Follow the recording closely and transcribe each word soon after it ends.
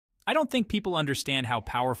I don't think people understand how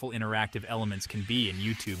powerful interactive elements can be in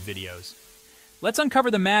YouTube videos. Let's uncover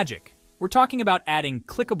the magic. We're talking about adding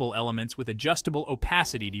clickable elements with adjustable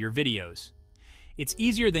opacity to your videos. It's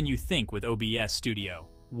easier than you think with OBS Studio.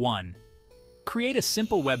 1. Create a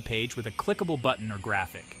simple web page with a clickable button or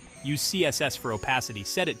graphic. Use CSS for opacity,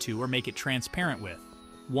 set it to or make it transparent with.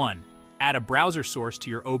 1. Add a browser source to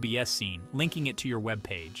your OBS scene, linking it to your web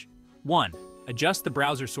page. 1. Adjust the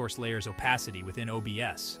browser source layer's opacity within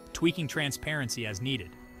OBS, tweaking transparency as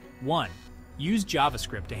needed. 1. Use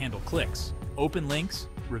JavaScript to handle clicks, open links,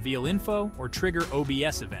 reveal info, or trigger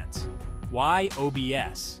OBS events. Why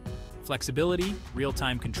OBS? Flexibility,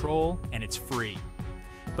 real-time control, and it's free.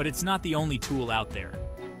 But it's not the only tool out there.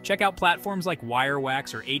 Check out platforms like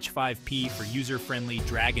Wirewax or H5P for user-friendly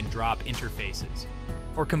drag-and-drop interfaces.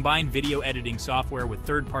 Or combine video editing software with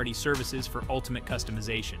third-party services for ultimate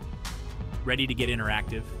customization. Ready to get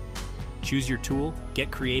interactive? Choose your tool, get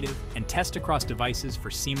creative, and test across devices for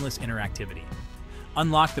seamless interactivity.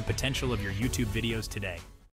 Unlock the potential of your YouTube videos today.